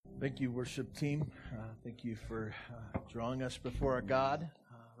Thank you, worship team. Thank you for drawing us before our God,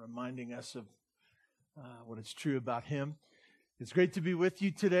 reminding us of what is true about Him. It's great to be with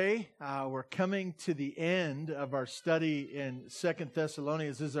you today. We're coming to the end of our study in 2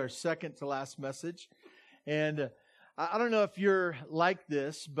 Thessalonians. This is our second to last message. And I don't know if you're like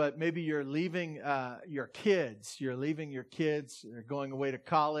this, but maybe you're leaving your kids. You're leaving your kids. They're going away to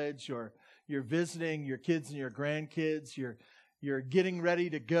college, or you're visiting your kids and your grandkids. You're getting ready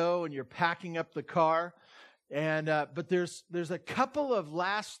to go, and you're packing up the car. And but there's a couple of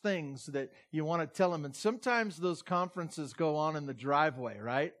last things that you want to tell them. And sometimes those conferences go on in the driveway,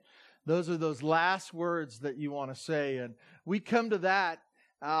 right? Those are those last words that you want to say. And we come to that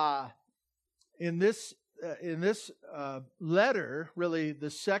in this letter, really the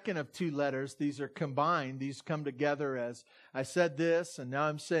second of two letters. These are combined. These come together as I said this, and now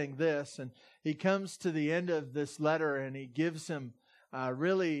I'm saying this. And he comes to the end of this letter, and he gives him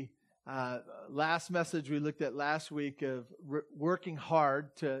last message we looked at last week of working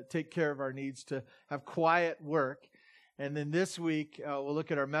hard to take care of our needs, to have quiet work. And then this week, we'll look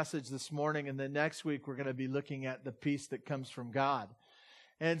at our message this morning, and then next week we're going to be looking at the peace that comes from God.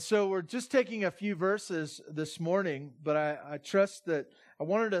 And so we're just taking a few verses this morning, but I trust that I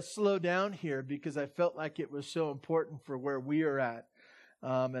wanted to slow down here because I felt like it was so important for where we are at.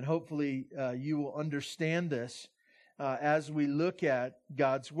 And hopefully you will understand this as we look at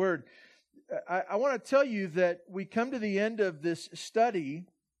God's Word. I want to tell you that we come to the end of this study,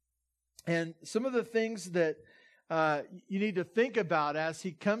 and some of the things that you need to think about as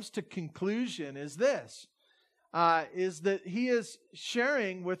he comes to conclusion is this. Is that he is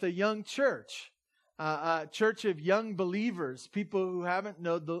sharing with a young church, a church of young believers, people who haven't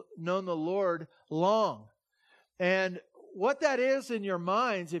known the Lord long. And what that is in your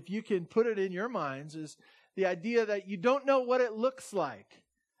minds, if you can put it in your minds, is the idea that you don't know what it looks like.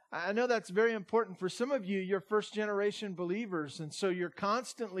 I know that's very important for some of you. You're first generation believers, and so you're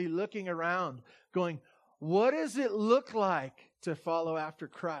constantly looking around going, what does it look like to follow after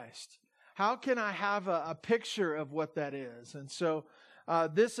Christ? How can I have a picture of what that is? And so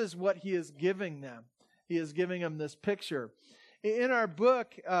this is what he is giving them. He is giving them this picture. In our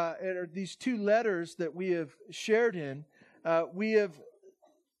book, these two letters that we have shared in, we have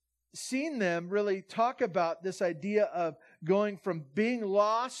seen them really talk about this idea of going from being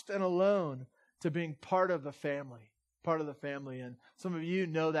lost and alone to being part of the family. Part of the family. And some of you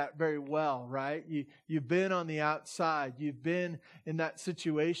know that very well, right? You've been on the outside. You've been in that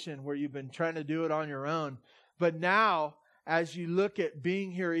situation where you've been trying to do it on your own. But now, as you look at being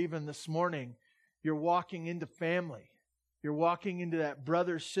here even this morning, you're walking into family. You're walking into that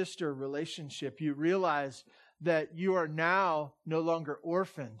brother-sister relationship. You realize that you are now no longer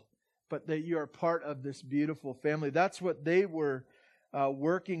orphaned, but that you are part of this beautiful family. That's what they were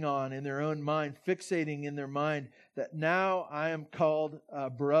working on in their own mind, fixating in their mind that now I am called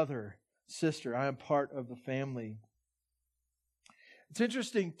brother, sister. I am part of the family. It's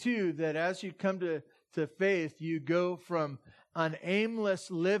interesting, too, that as you come to faith, you go from an aimless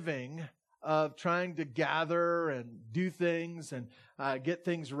living of trying to gather and do things and get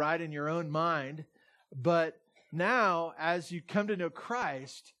things right in your own mind. But now, as you come to know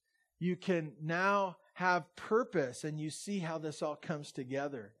Christ, you can now have purpose, and you see how this all comes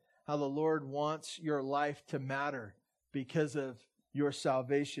together, how the Lord wants your life to matter because of your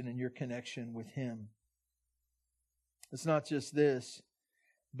salvation and your connection with Him. It's not just this,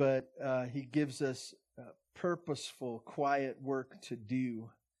 but He gives us purposeful, quiet work to do.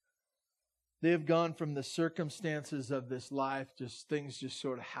 They have gone from the circumstances of this life, things just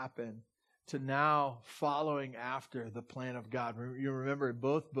sort of happen, to now following after the plan of God. You remember in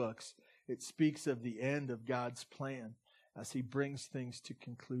both books, it speaks of the end of God's plan as He brings things to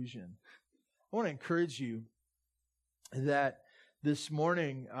conclusion. I want to encourage you that this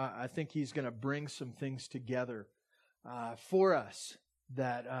morning, I think He's going to bring some things together for us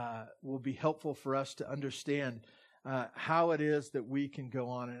that will be helpful for us to understand how it is that we can go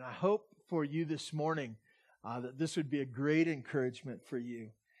on. And I hope for you this morning that this would be a great encouragement for you,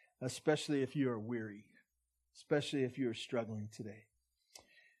 especially if you are weary, especially if you are struggling today.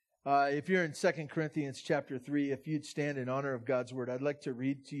 If you're in 2 Corinthians chapter 3, if you'd stand in honor of God's Word, I'd like to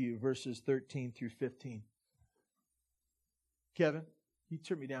read to you verses 13 through 15. Kevin, you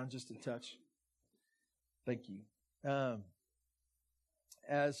turn me down just a touch. Thank you.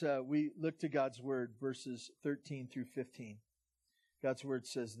 As we look to God's Word, verses 13 through 15, God's Word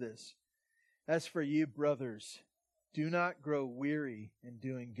says this: As for you, brothers, do not grow weary in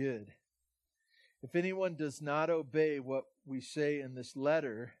doing good. If anyone does not obey what we say in this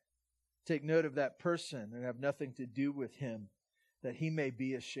letter, take note of that person and have nothing to do with him, that he may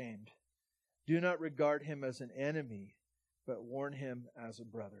be ashamed. Do not regard him as an enemy, but warn him as a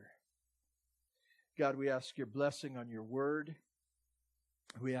brother. God, we ask your blessing on your word.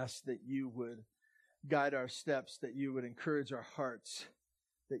 We ask that you would guide our steps, that you would encourage our hearts,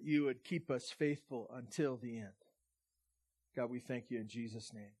 that you would keep us faithful until the end. God, we thank you in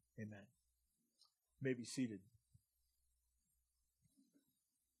Jesus' name. Amen. You may be seated.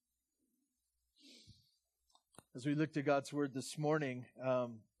 As we look to God's word this morning,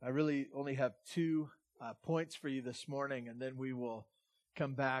 I really only have 2 points for you this morning, and then we will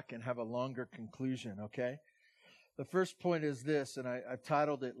come back and have a longer conclusion, okay? The first point is this, and I've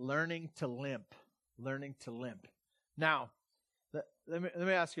titled it, Learning to Limp. Learning to limp. Now, let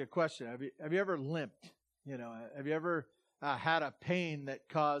me ask you a question. Have you ever limped? Have you ever had a pain that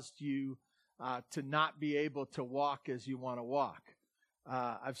caused you to not be able to walk as you want to walk?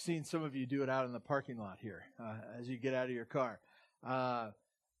 I've seen some of you do it out in the parking lot here as you get out of your car.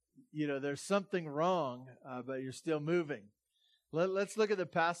 There's something wrong, but you're still moving. Let's look at the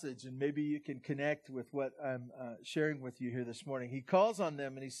passage, and maybe you can connect with what I'm sharing with you here this morning. He calls on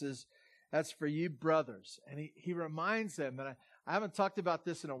them, and he says, that's for you brothers. And he reminds them, and I haven't talked about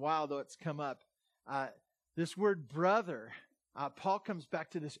this in a while, though it's come up. This word brother, Paul comes back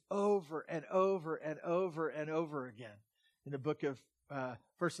to this over and over and over and over again in the book of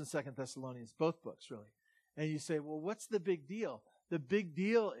 1st and 2nd Thessalonians, both books, really. And you say, well, what's the big deal? The big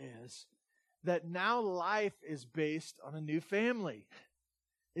deal is that now life is based on a new family.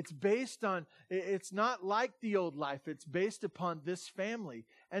 It's not like the old life. It's based upon this family.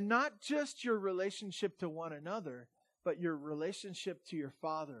 And not just your relationship to one another, but your relationship to your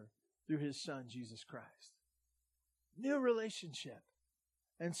Father through His Son, Jesus Christ. New relationship.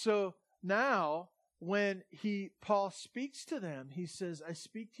 And so now, when Paul speaks to them, he says, I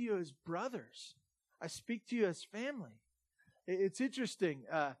speak to you as brothers. I speak to you as family. It's interesting.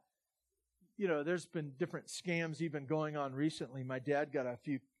 There's been different scams even going on recently. My dad got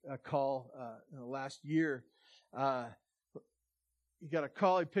a call in the last year. He got a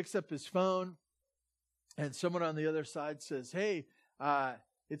call. He picks up his phone, and someone on the other side says, hey,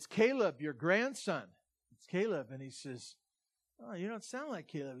 it's Caleb, your grandson. It's Caleb. And he says, oh, you don't sound like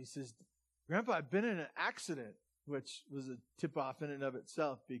Caleb. He says, Grandpa, I've been in an accident, which was a tip-off in and of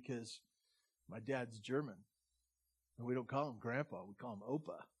itself because my dad's German. And we don't call him Grandpa. We call him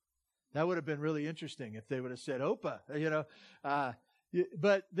Opa. That would have been really interesting if they would have said Opa,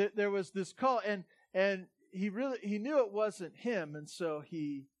 But there was this call, and he knew it wasn't him, and so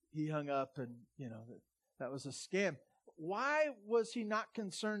he hung up, and that was a scam. Why was he not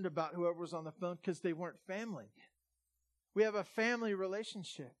concerned about whoever was on the phone? Because they weren't family. We have a family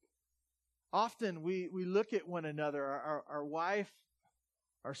relationship. Often we look at one another, our wife,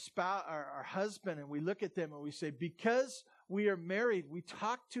 our spouse, our husband, and we look at them and we say, because we are married, we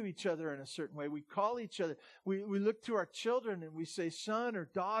talk to each other in a certain way. We call each other. We look to our children and we say, son or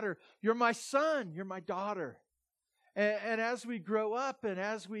daughter, you're my son, you're my daughter. And as we grow up and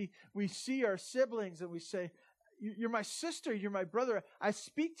as we see our siblings and we say, you're my sister, you're my brother, I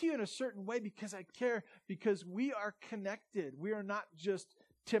speak to you in a certain way because I care, because we are connected. We are not just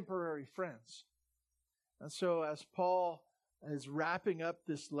temporary friends. And so as Paul is wrapping up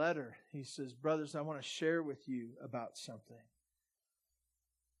this letter, he says, brothers, I want to share with you about something.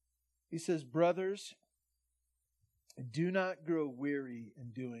 He says, brothers, do not grow weary in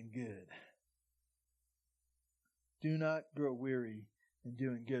doing good. Do not grow weary in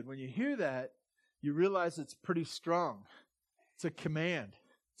doing good. When you hear that, you realize it's pretty strong. It's a command.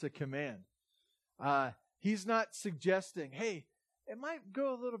 It's a command. He's not suggesting, hey, it might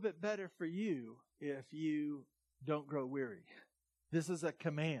go a little bit better for you if you don't grow weary. This is a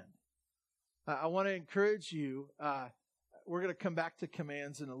command. I want to encourage you. We're going to come back to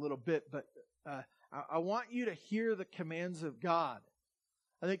commands in a little bit, but I want you to hear the commands of God.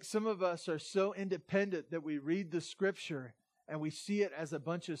 I think some of us are so independent that we read the Scripture and we see it as a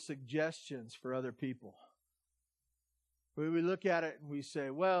bunch of suggestions for other people. We look at it and we say,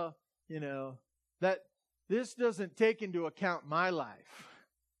 well, that this doesn't take into account my life.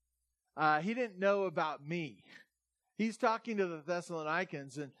 He didn't know about me. He's talking to the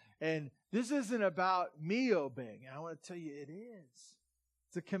Thessalonians, and this isn't about me obeying. I want to tell you it is.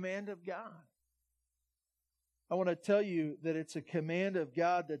 It's a command of God. I want to tell you that it's a command of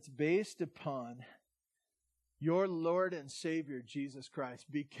God that's based upon your Lord and Savior, Jesus Christ.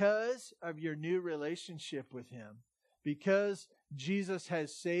 Because of your new relationship with Him, because Jesus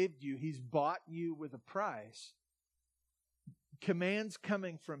has saved you, He's bought you with a price. Commands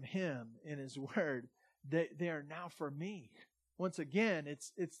coming from Him in His Word, they are now for me. Once again,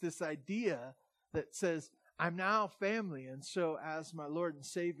 it's this idea that says, I'm now family. And so as my Lord and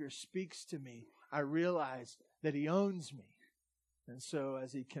Savior speaks to me, I realize that He owns me. And so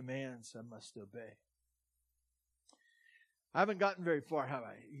as He commands, I must obey. I haven't gotten very far, have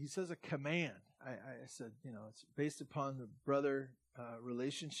I? He says a command. I said, it's based upon the brother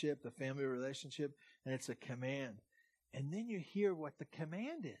relationship, the family relationship, and it's a command. And then you hear what the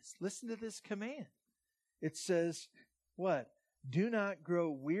command is. Listen to this command. It says, what? Do not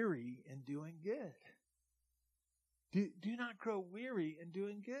grow weary in doing good. Do not grow weary in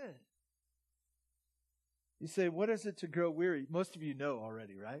doing good. You say, what is it to grow weary? Most of you know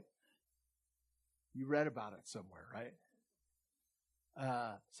already, right? You read about it somewhere, right?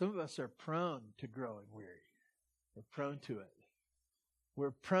 Some of us are prone to growing weary. We're prone to it.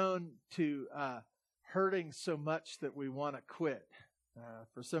 We're prone to hurting so much that we want to quit.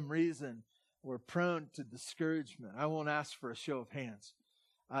 For some reason, we're prone to discouragement. I won't ask for a show of hands.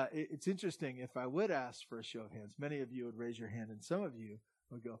 It's interesting, if I would ask for a show of hands, many of you would raise your hand, and some of you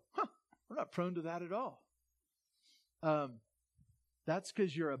would go, we're not prone to that at all. That's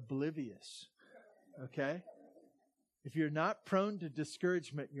because you're oblivious, okay? If you're not prone to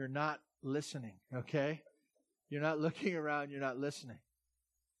discouragement, you're not listening, okay? You're not looking around, you're not listening.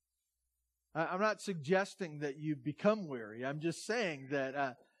 I'm not suggesting that you become weary. I'm just saying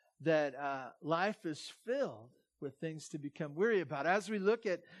that life is filled with things to become weary about. As we look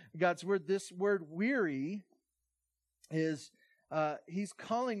at God's Word, this word weary is, He's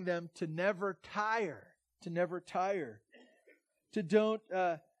calling them to never tire, to don't,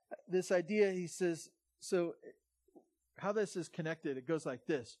 this idea, He says, so how this is connected, it goes like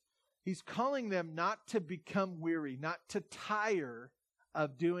this. He's calling them not to become weary, not to tire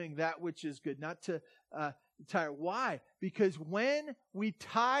of doing that which is good, not to tire. Why? Because when we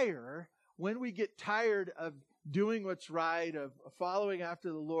tire, when we get tired of doing what's right, of following after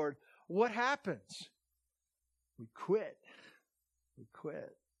the Lord, what happens? We quit. We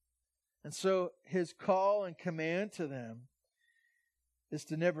quit. And so His call and command to them is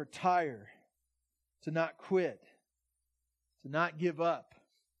to never tire, to not quit, to not give up,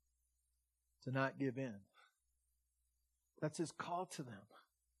 to not give in. That's His call to them.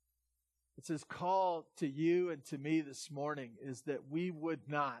 It's His call to you and to me this morning, is that we would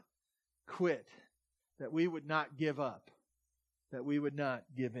not quit, that we would not give up, that we would not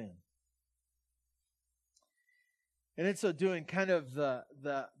give in. And in so doing, kind of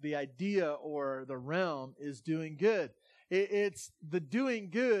the idea or the realm is doing good. It's the doing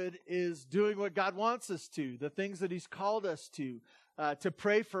good is doing what God wants us to, the things that He's called us to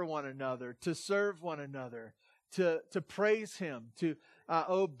pray for one another, to serve one another, to praise Him, to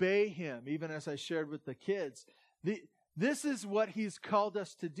obey Him, even as I shared with the kids. This is what He's called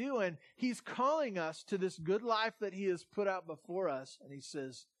us to do, and He's calling us to this good life that He has put out before us. And He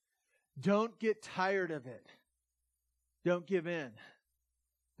says, don't get tired of it. Don't give in.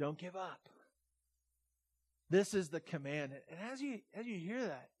 Don't give up. This is the command. And as you hear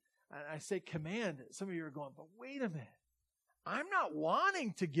that, and I say command, some of you are going, but wait a minute. I'm not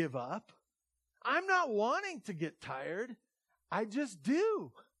wanting to give up. I'm not wanting to get tired. I just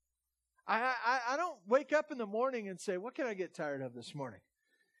do. I don't wake up in the morning and say, what can I get tired of this morning?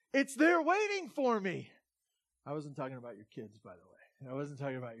 It's there waiting for me. I wasn't talking about your kids, by the way. I wasn't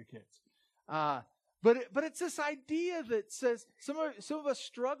talking about your kids. But it's this idea that says, some of us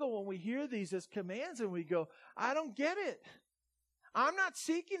struggle when we hear these as commands and we go, I don't get it. I'm not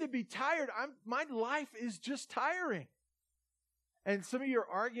seeking to be tired. My life is just tiring. And some of you are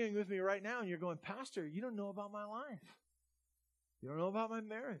arguing with me right now and you're going, Pastor, you don't know about my life. You don't know about my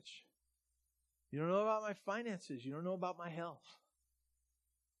marriage. You don't know about my finances. You don't know about my health.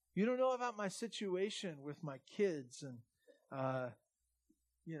 You don't know about my situation with my kids. And,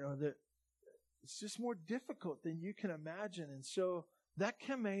 that it's just more difficult than you can imagine. And so that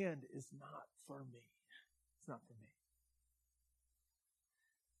command is not for me. It's not for me.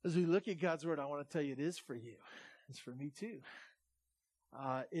 As we look at God's Word, I want to tell you it is for you. It's for me too.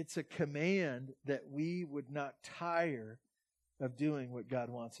 It's a command that we would not tire of doing what God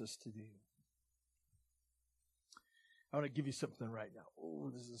wants us to do. I want to give you something right now.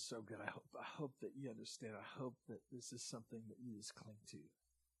 Oh, this is so good. I hope that you understand. I hope that this is something that you just cling to.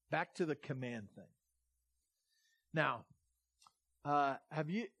 Back to the command thing. Now, have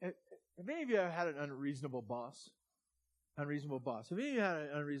any of you had an unreasonable boss? Unreasonable boss. Have any of you had an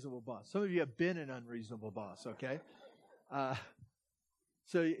unreasonable boss? Some of you have been an unreasonable boss, okay?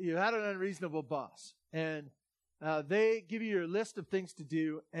 So you had an unreasonable boss, and they give you your list of things to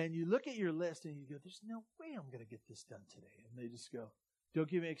do, and you look at your list and you go, there's no way I'm going to get this done today. And they just go, don't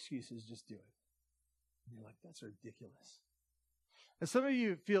give me excuses, just do it. And you're like, that's ridiculous. And some of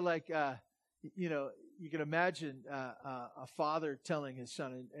you feel like, You can imagine a father telling his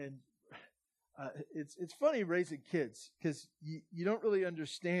son, and it's funny raising kids because you don't really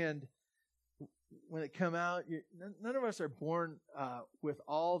understand when they come out. None of us are born with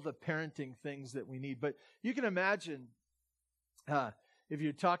all the parenting things that we need, but you can imagine if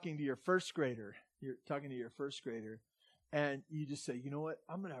you're talking to your first grader, and you just say, you know what,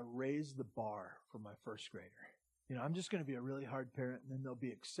 I'm going to raise the bar for my first grader. I'm just going to be a really hard parent, and then they'll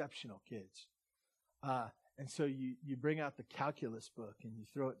be exceptional kids. And so you bring out the calculus book and you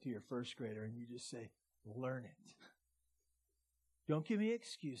throw it to your first grader and you just say, learn it. Don't give me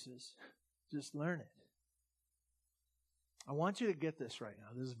excuses. Just learn it. I want you to get this right now.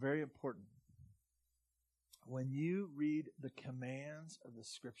 This is very important. When you read the commands of the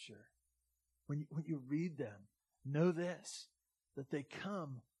Scripture, when you read them, know this, that they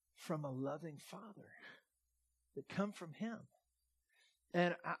come from a loving Father. They come from Him.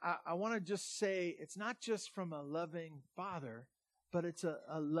 And I want to just say, it's not just from a loving Father, but it's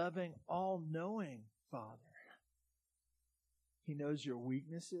a loving, all-knowing Father. He knows your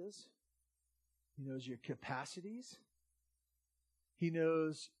weaknesses. He knows your capacities. He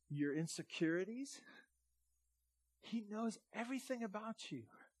knows your insecurities. He knows everything about you.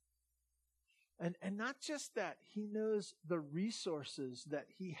 And not just that, He knows the resources that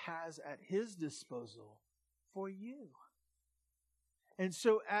He has at His disposal for you. And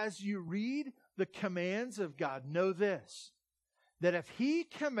so as you read the commands of God, know this, that if He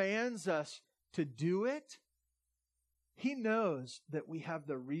commands us to do it, He knows that we have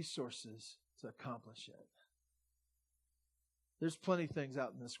the resources to accomplish it. There's plenty of things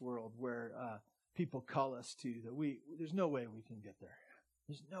out in this world where people call us to that there's no way we can get there.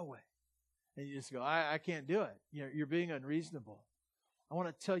 There's no way. And you just go, I can't do it. You're being unreasonable. I want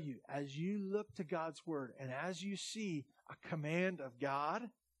to tell you, as you look to God's Word and as you see a command of God,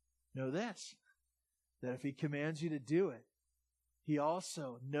 know this, that if He commands you to do it, He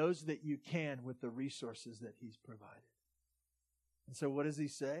also knows that you can with the resources that He's provided. And so what does He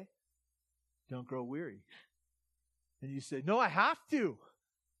say? Don't grow weary. And you say, no, I have to.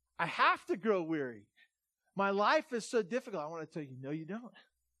 I have to grow weary. My life is so difficult. I want to tell you, no, you don't.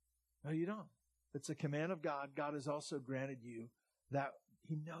 No, you don't. It's a command of God. God has also granted you that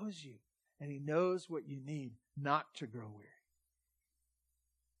He knows you and He knows what you need not to grow weary.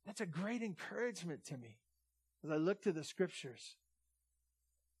 That's a great encouragement to me as I look to the Scriptures.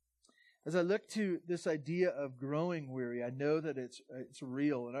 As I look to this idea of growing weary, I know that it's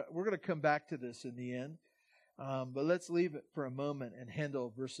real. And we're going to come back to this in the end. But let's leave it for a moment and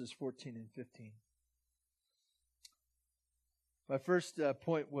handle verses 14 and 15. My first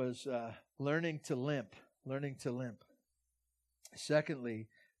point was learning to limp. Learning to limp. Secondly,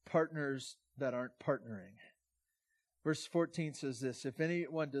 partners that aren't partnering. Verse 14 says this, if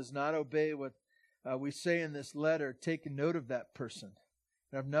anyone does not obey what we say in this letter, take note of that person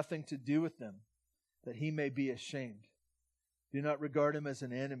and have nothing to do with them, that he may be ashamed. Do not regard him as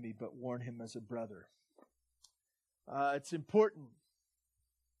an enemy, but warn him as a brother. It's important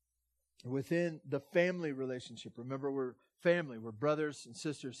within the family relationship. Remember, we're family. We're brothers and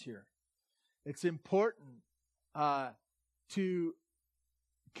sisters here. It's important to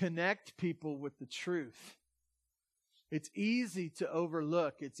connect people with the truth. It's easy to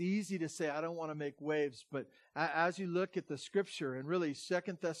overlook. It's easy to say, I don't want to make waves. But as you look at the Scripture, and really 2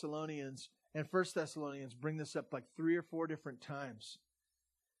 Thessalonians and 1 Thessalonians bring this up like 3 or 4 different times.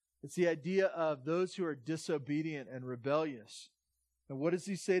 It's the idea of those who are disobedient and rebellious. And what does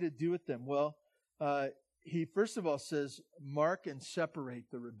he say to do with them? Well, he first of all says, mark and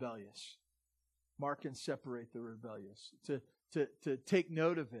separate the rebellious. Mark and separate the rebellious. To take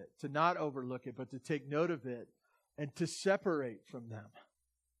note of it, to not overlook it, but to take note of it and to separate from them.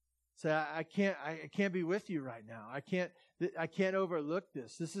 Say, I can't be with you right now. I can't overlook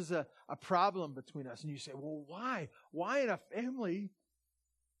this. This is a problem between us. And you say, well, why? Why in a family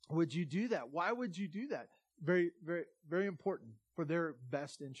would you do that? Why would you do that? Very, very, very important for their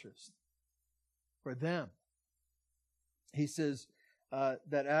best interest. For them. He says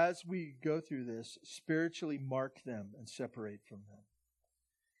that as we go through this, spiritually mark them and separate from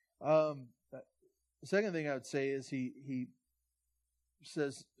them. The second thing I would say is he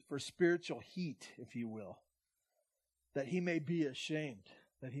says for spiritual heat, if you will, that he may be ashamed.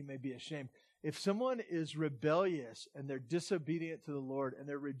 That he may be ashamed. If someone is rebellious and they're disobedient to the Lord and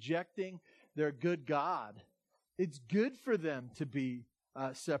they're rejecting their good God, it's good for them to be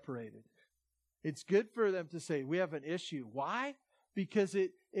separated. It's good for them to say, we have an issue. Why? Because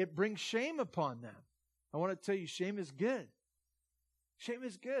it brings shame upon them. I want to tell you, shame is good. Shame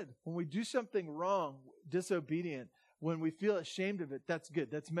is good. When we do something wrong, disobedient, when we feel ashamed of it, that's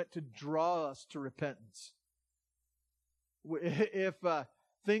good. That's meant to draw us to repentance. If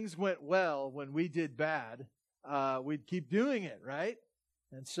things went well when we did bad, we'd keep doing it, right?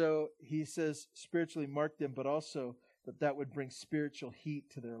 And so he says spiritually mark them, but also that would bring spiritual heat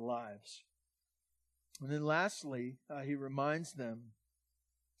to their lives. And then lastly, he reminds them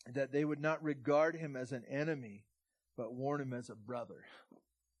that they would not regard him as an enemy, but warn him as a brother.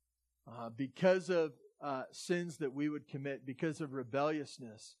 Because of sins that we would commit, because of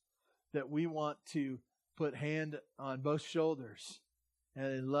rebelliousness, that we want to put hand on both shoulders and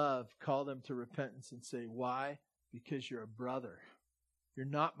in love call them to repentance and say, why? Because you're a brother. You're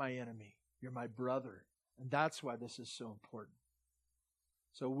not my enemy. You're my brother. And that's why this is so important.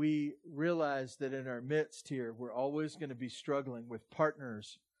 So we realize that in our midst here, we're always going to be struggling with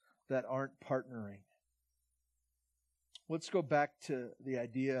partners that aren't partnering. Let's go back to the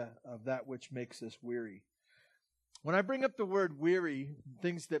idea of that which makes us weary. When I bring up the word weary,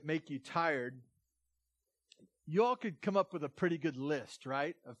 things that make you tired, you all could come up with a pretty good list,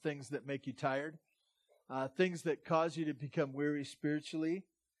 right, of things that make you tired, things that cause you to become weary spiritually.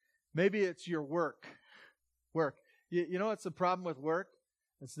 Maybe it's your work. You know what's the problem with work?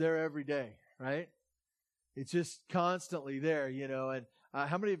 It's there every day, right? It's just constantly there, and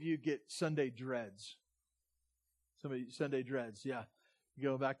how many of you get Sunday dreads? Sunday dreads, yeah. You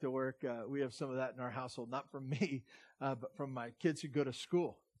go back to work. We have some of that in our household, not from me, but from my kids who go to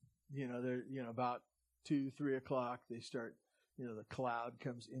school. They're, about 2, 3 o'clock, they start, the cloud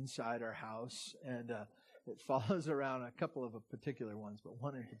comes inside our house and it follows around a couple of particular ones, but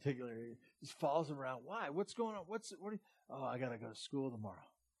one in particular just follows around. Why? What's going on? I got to go to school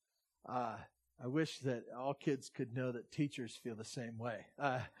tomorrow. I wish that all kids could know that teachers feel the same way.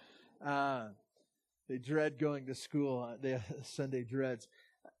 They dread going to school. They Sunday dreads.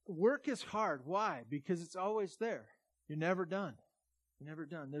 Work is hard. Why? Because it's always there. You're never done. You're never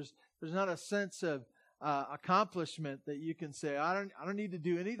done. There's not a sense of accomplishment that you can say, I don't need to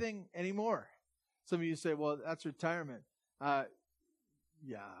do anything anymore. Some of you say, well, that's retirement.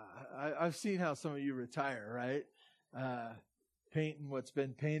 Yeah, I've seen how some of you retire, right? Painting what's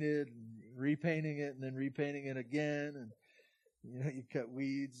been painted, and repainting it, and then repainting it again, and you cut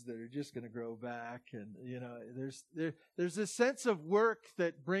weeds that are just going to grow back, and there's this sense of work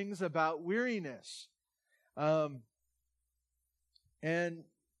that brings about weariness, and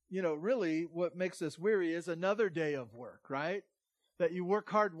really what makes us weary is another day of work, right? That you work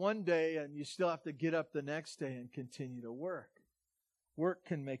hard one day and you still have to get up the next day and continue to work. Work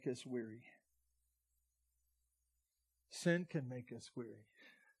can make us weary. Sin can make us weary.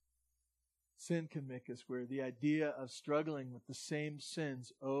 Sin can make us weary. The idea of struggling with the same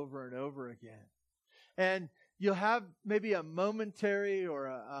sins over and over again. And you'll have maybe a momentary or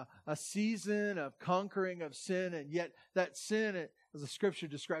a season of conquering of sin, and yet that sin, as the scripture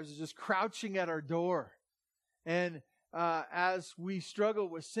describes, is just crouching at our door. And as we struggle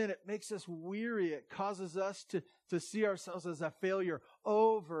with sin, it makes us weary. It causes us to see ourselves as a failure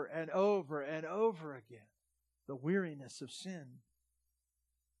over and over and over again. The weariness of sin.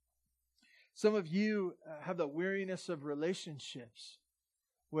 Some of you have the weariness of relationships,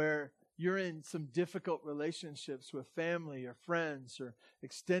 where you're in some difficult relationships with family or friends or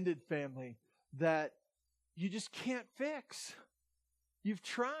extended family that you just can't fix. You've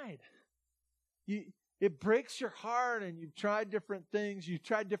tried. It breaks your heart, and you've tried different things. You've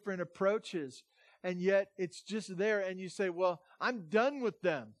tried different approaches, and yet it's just there. And you say, well, I'm done with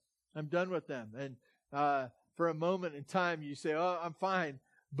them. I'm done with them. And for a moment in time, you say, oh, I'm fine.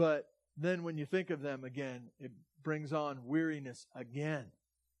 But then when you think of them again, it brings on weariness again.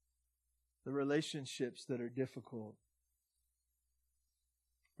 The relationships that are difficult.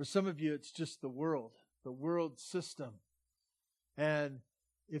 For some of you, it's just the world system. And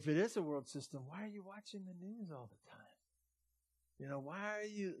if it is a world system, why are you watching the news all the time? Why are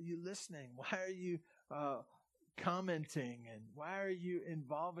you listening? Why are you commenting? And why are you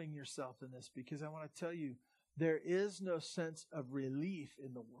involving yourself in this? Because I want to tell you, there is no sense of relief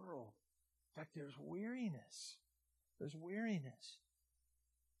in the world. In fact, there's weariness. There's weariness.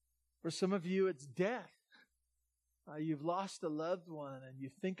 For some of you, it's death. You've lost a loved one, and you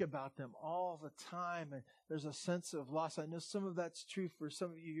think about them all the time, and there's a sense of loss. I know some of that's true for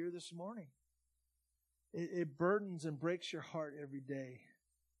some of you here this morning. It burdens and breaks your heart every day.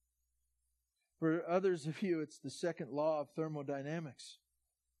 For others of you, it's the second law of thermodynamics.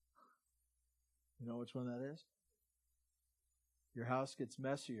 You know which one that is? Your house gets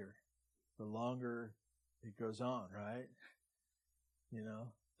messier the longer it goes on, right?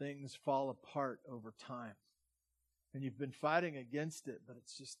 Things fall apart over time. And you've been fighting against it, but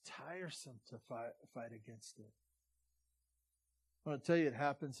it's just tiresome to fight against it. I want to tell you it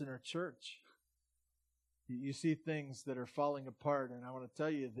happens in our church. You see things that are falling apart, and I want to tell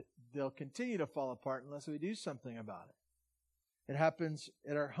you that they'll continue to fall apart unless we do something about it. It happens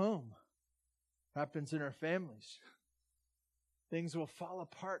at our home. It happens in our families. Things will fall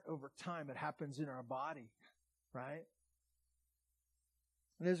apart over time. It happens in our body, right?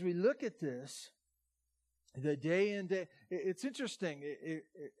 And as we look at this, the day in day, it's interesting.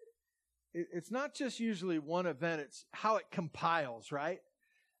 It's not just usually one event. It's how it compiles, right?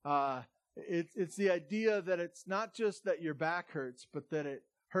 It's the idea that it's not just that your back hurts, but that it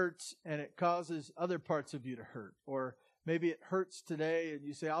hurts and it causes other parts of you to hurt. Or maybe it hurts today and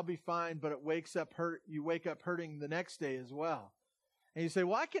you say, I'll be fine, but you wake up hurting the next day as well. And you say,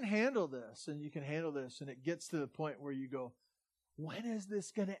 well, I can handle this, and you can handle this, and it gets to the point where you go, when is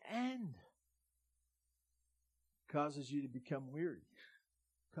this going to end? It causes you to become weary.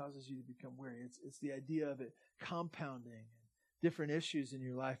 It causes you to become weary. It's the idea of it compounding different issues in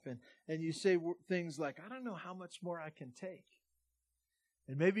your life. And you say things like, I don't know how much more I can take.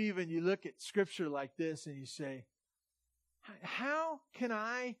 And maybe even you look at scripture like this and you say, how can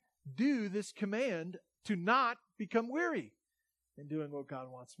I do this command to not become weary in doing what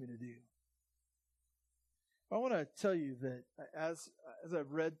God wants me to do? I want to tell you that as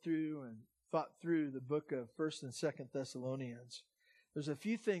I've read through and thought through the book of 1st and 2nd Thessalonians, there's a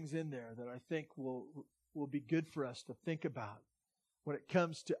few things in there that I think will be good for us to think about when it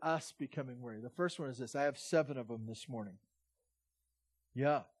comes to us becoming weary. The first one is this. I have 7 of them this morning.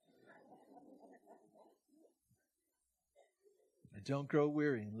 Yeah. Don't grow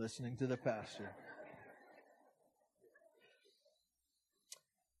weary in listening to the pastor.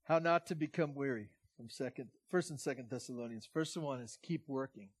 How not to become weary from 1st and 2nd Thessalonians. First one is keep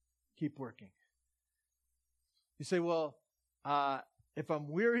working. Keep working. You say, well, if I'm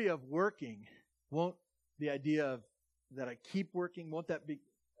weary of working, won't the idea of that I keep working, won't that be?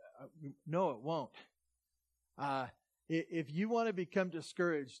 No, it won't. If you want to become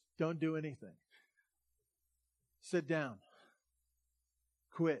discouraged, don't do anything. Sit down.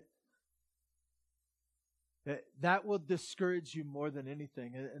 Quit. That will discourage you more than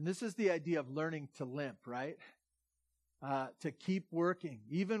anything. And this is the idea of learning to limp, right? To keep working.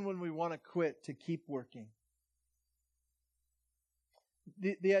 Even when we want to quit, to keep working.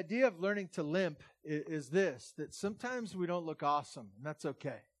 The idea of learning to limp is this, that sometimes we don't look awesome, and that's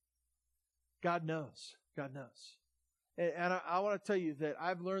okay. God knows. God knows. And I want to tell you that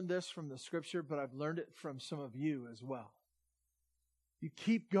I've learned this from the Scripture, but I've learned it from some of you as well. You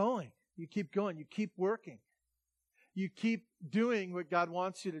keep going. You keep going. You keep working. You keep doing what God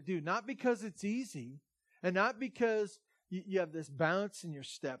wants you to do. Not because it's easy, and not because you have this bounce in your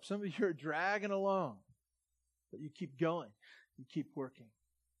step. Some of you are dragging along, but you keep going. You keep working.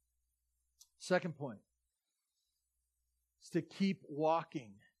 Second point is to keep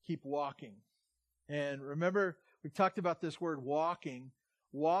walking. Keep walking. And remember, we talked about this word walking.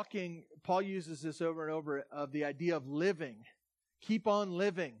 Walking, Paul uses this over and over of the idea of living. Keep on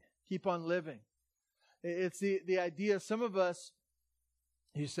living. Keep on living. It's the idea, some of us,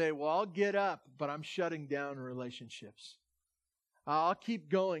 you say, well, I'll get up, but I'm shutting down relationships. I'll keep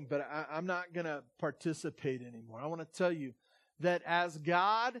going, but I'm not going to participate anymore. I want to tell you that as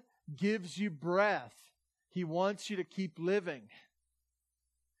God gives you breath, He wants you to keep living.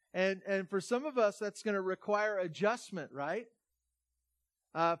 And for some of us, that's going to require adjustment, right?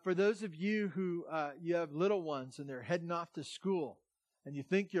 For those of you who you have little ones and they're heading off to school and you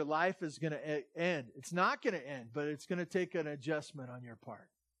think your life is going to end, it's not going to end, but it's going to take an adjustment on your part.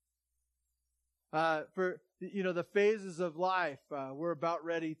 For the phases of life, we're about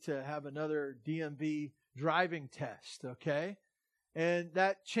ready to have another DMV driving test, okay? And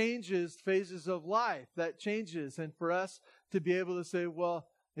that changes phases of life. That changes. And for us to be able to say, well,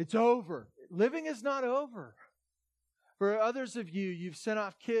 it's over. Living is not over. For others of you, you've sent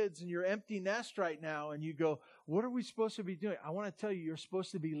off kids and you're empty nest right now and you go, what are we supposed to be doing? I want to tell you, you're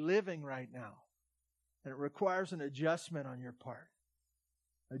supposed to be living right now. And it requires an adjustment on your part.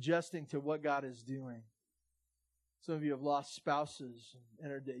 Adjusting to what God is doing. Some of you have lost spouses and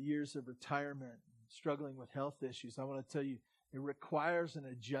entered the years of retirement, struggling with health issues. I want to tell you, it requires an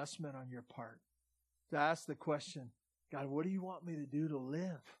adjustment on your part to ask the question, God, what do you want me to do to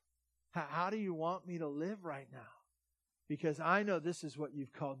live? How do you want me to live right now? Because I know this is what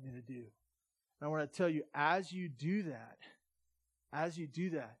you've called me to do. And I want to tell you, as you do that,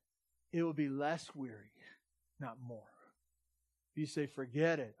 it will be less weary, not more. If you say,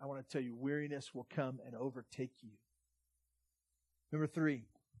 forget it, I want to tell you, weariness will come and overtake you. Number 3,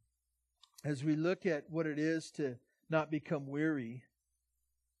 as we look at what it is to not become weary,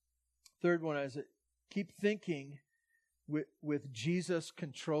 third one is keep thinking with Jesus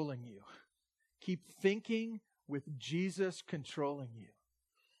controlling you. Keep thinking with Jesus controlling you.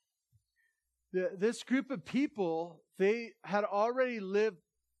 This group of people, they had already lived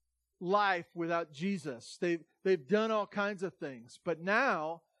life without Jesus. They've done all kinds of things. But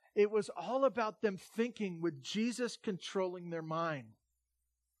now, it was all about them thinking with Jesus controlling their mind.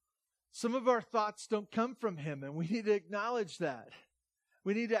 Some of our thoughts don't come from Him, and we need to acknowledge that.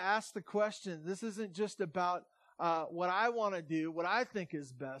 We need to ask the question, this isn't just about what I want to do, what I think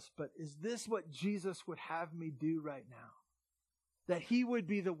is best, but is this what Jesus would have me do right now? That He would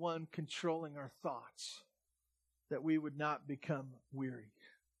be the one controlling our thoughts, that we would not become weary.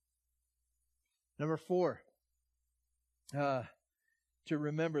 Number 4, to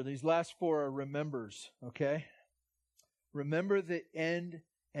remember. These last 4 are remembers, okay? Remember the end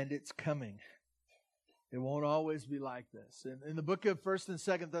and its coming. It won't always be like this. In the book of 1st and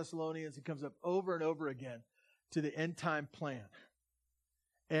 2nd Thessalonians, it comes up over and over again to the end time plan.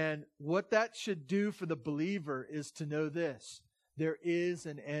 And what that should do for the believer is to know this: there is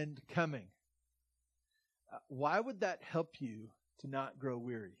an end coming. Why would that help you to not grow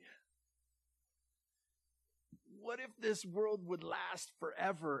weary? What if this world would last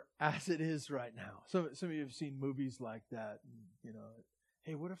forever as it is right now? Some of you have seen movies like that. And, you know,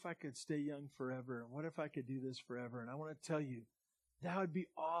 hey, what if I could stay young forever? And what if I could do this forever? And I want to tell you, that would be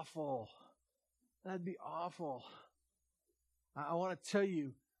awful. That'd be awful. I want to tell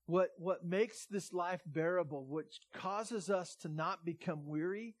you, what makes this life bearable, which causes us to not become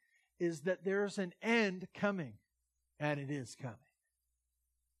weary, is that there's an end coming, and it is coming.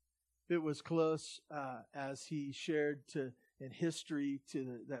 It was close as he shared in history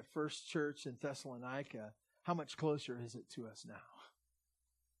to that first church in Thessalonica. How much closer is it to us now?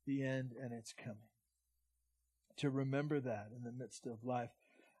 The end, and it's coming. To remember that in the midst of life.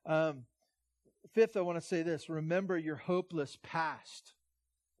 5th, I want to say this: remember your hopeless past.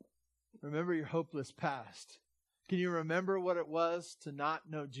 Remember your hopeless past. Can you remember what it was to not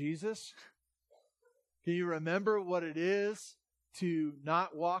know Jesus? Can you remember what it is to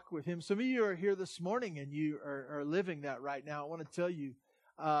not walk with Him? Some of you are here this morning and you are living that right now. I want to tell you,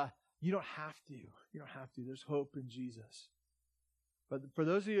 you don't have to. You don't have to. There's hope in Jesus. But for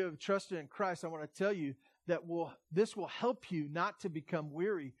those of you who have trusted in Christ, I want to tell you that this will help you not to become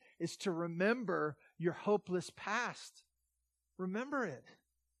weary, is to remember your hopeless past. Remember it.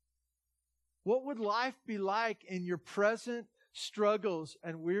 What would life be like in your present struggles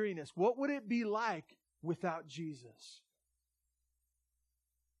and weariness? What would it be like without Jesus?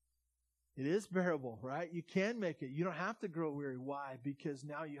 It is bearable, right? You can make it. You don't have to grow weary. Why? Because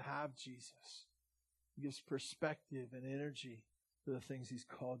now you have Jesus. He gives perspective and energy for the things He's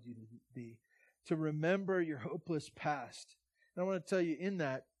called you to be. To remember your hopeless past. And I want to tell you in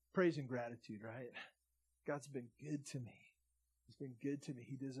that, praise and gratitude, right? God's been good to me. He's been good to me.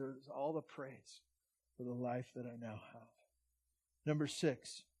 He deserves all the praise for the life that I now have. Number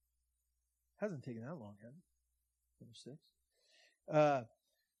 6. Hasn't taken that long, has it? Number 6.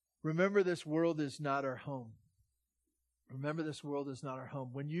 Remember, this world is not our home. Remember, this world is not our home.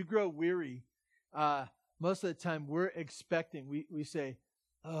 When you grow weary, most of the time we're expecting, we say,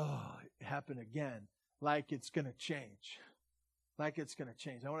 oh, it happened again, like it's going to change. Like it's going to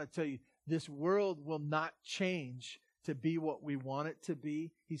change. I want to tell you, this world will not change to be what we want it to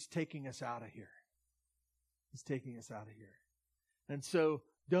be. He's taking us out of here. He's taking us out of here. And so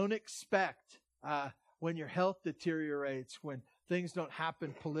don't expect when your health deteriorates, when things don't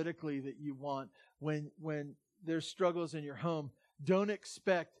happen politically that you want, when there's struggles in your home, don't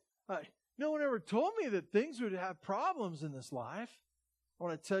expect, no one ever told me that things would have problems in this life. I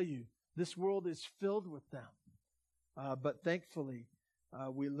want to tell you, this world is filled with them. But thankfully,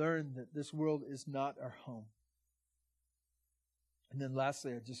 we learn that this world is not our home. And then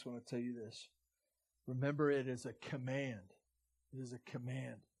lastly, I just want to tell you this. Remember, it is a command. It is a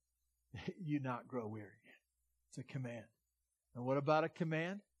command that you not grow weary. It's a command. And what about a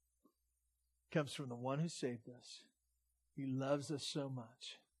command? It comes from the one who saved us. He loves us so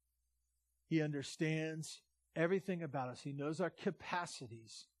much. He understands everything about us. He knows our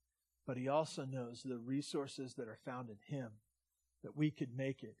capacities, but He also knows the resources that are found in Him, that we could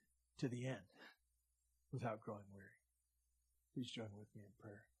make it to the end without growing weary. Please join with me in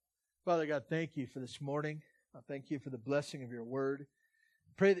prayer. Father God, thank You for this morning. I thank You for the blessing of Your word.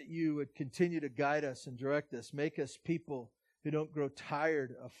 Pray that You would continue to guide us and direct us. Make us people who don't grow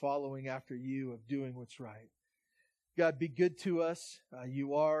tired of following after You, of doing what's right. God, be good to us.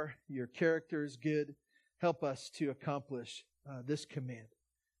 You are. Your character is good. Help us to accomplish this command.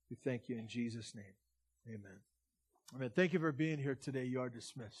 We thank You in Jesus' name. Amen. Amen. Thank you for being here today. You are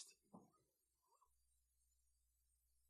dismissed.